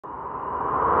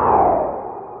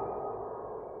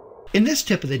In this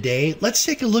tip of the day, let's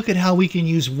take a look at how we can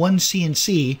use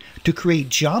OneCNC to create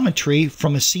geometry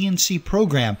from a CNC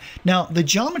program. Now, the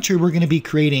geometry we're going to be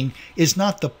creating is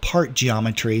not the part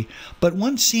geometry, but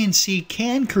OneCNC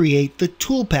can create the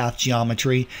toolpath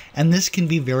geometry, and this can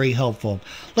be very helpful.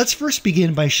 Let's first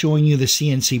begin by showing you the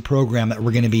CNC program that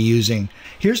we're going to be using.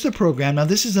 Here's the program. Now,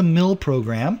 this is a mill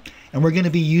program, and we're going to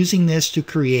be using this to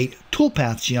create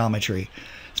toolpath geometry.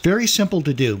 It's very simple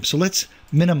to do, so let's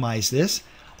minimize this.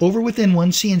 Over within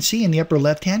OneCNC in the upper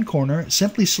left-hand corner,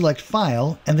 simply select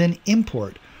File and then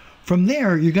Import. From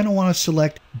there, you're going to want to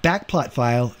select Backplot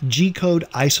File, G-Code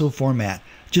ISO Format.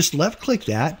 Just left-click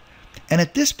that, and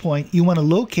at this point, you want to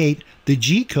locate the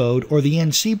G-Code or the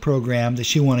NC program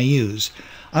that you want to use.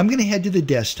 I'm going to head to the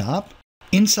desktop,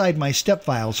 inside my Step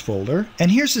Files folder,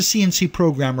 and here's the CNC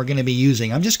program we're going to be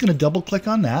using. I'm just going to double-click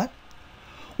on that.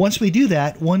 Once we do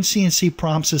that, OneCNC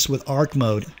prompts us with Arc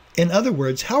Mode. In other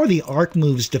words, how are the arc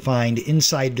moves defined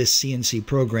inside this CNC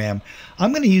program?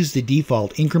 I'm going to use the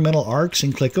default incremental arcs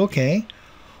and click OK.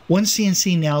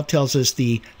 OneCNC now tells us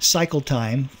the cycle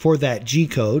time for that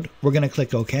G-code. We're going to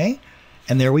click OK.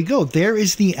 And there we go. There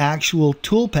is the actual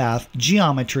toolpath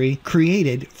geometry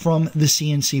created from the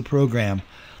CNC program.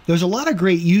 There's a lot of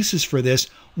great uses for this.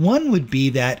 One would be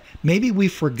that maybe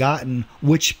we've forgotten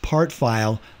which part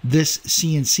file this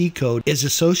CNC code is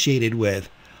associated with.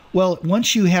 Well,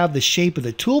 once you have the shape of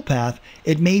the toolpath,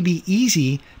 it may be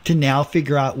easy to now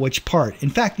figure out which part. In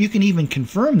fact, you can even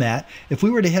confirm that if we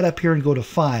were to head up here and go to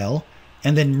File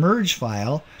and then Merge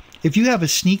File. If you have a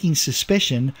sneaking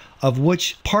suspicion of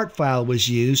which part file was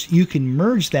used, you can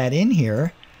merge that in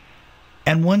here,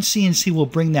 and OneCNC will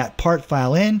bring that part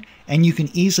file in, and you can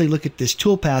easily look at this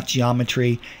toolpath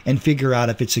geometry and figure out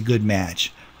if it's a good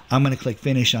match. I'm going to click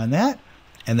Finish on that,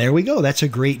 and there we go. That's a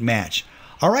great match.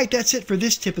 All right, that's it for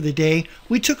this tip of the day.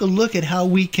 We took a look at how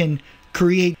we can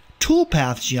create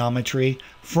toolpath geometry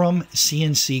from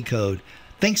CNC code.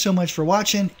 Thanks so much for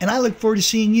watching, and I look forward to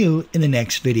seeing you in the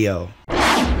next video.